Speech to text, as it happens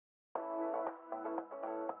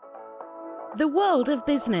The world of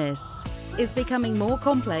business is becoming more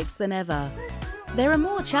complex than ever. There are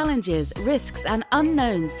more challenges, risks and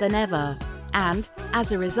unknowns than ever. And,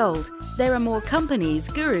 as a result, there are more companies,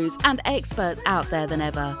 gurus and experts out there than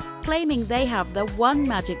ever, claiming they have the one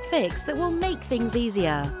magic fix that will make things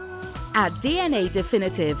easier. At DNA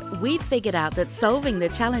Definitive, we've figured out that solving the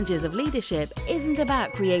challenges of leadership isn't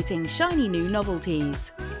about creating shiny new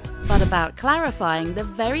novelties, but about clarifying the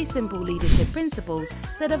very simple leadership principles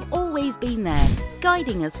that have always been there,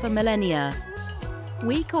 guiding us for millennia.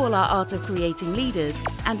 We call our art of creating leaders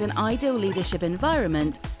and an ideal leadership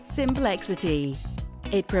environment Simplexity.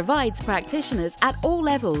 It provides practitioners at all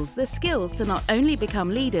levels the skills to not only become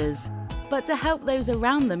leaders, but to help those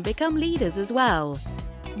around them become leaders as well.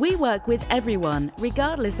 We work with everyone,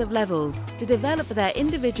 regardless of levels, to develop their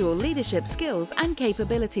individual leadership skills and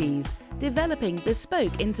capabilities, developing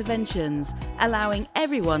bespoke interventions, allowing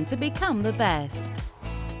everyone to become the best.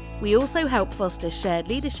 We also help foster shared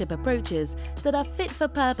leadership approaches that are fit for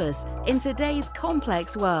purpose in today's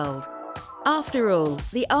complex world. After all,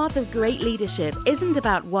 the art of great leadership isn't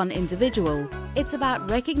about one individual. It's about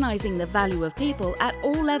recognizing the value of people at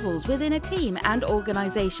all levels within a team and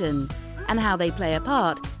organization, and how they play a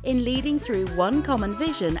part in leading through one common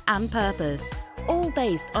vision and purpose, all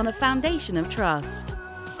based on a foundation of trust.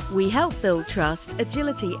 We help build trust,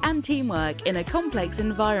 agility and teamwork in a complex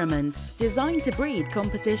environment designed to breed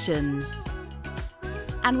competition.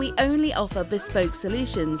 And we only offer bespoke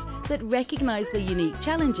solutions that recognize the unique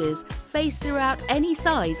challenges faced throughout any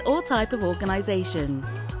size or type of organization.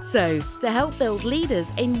 So, to help build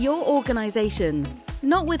leaders in your organization,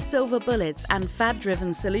 not with silver bullets and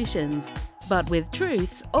fad-driven solutions, but with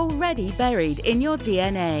truths already buried in your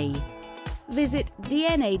DNA. Visit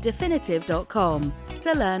dnadefinitive.com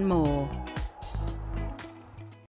to learn more.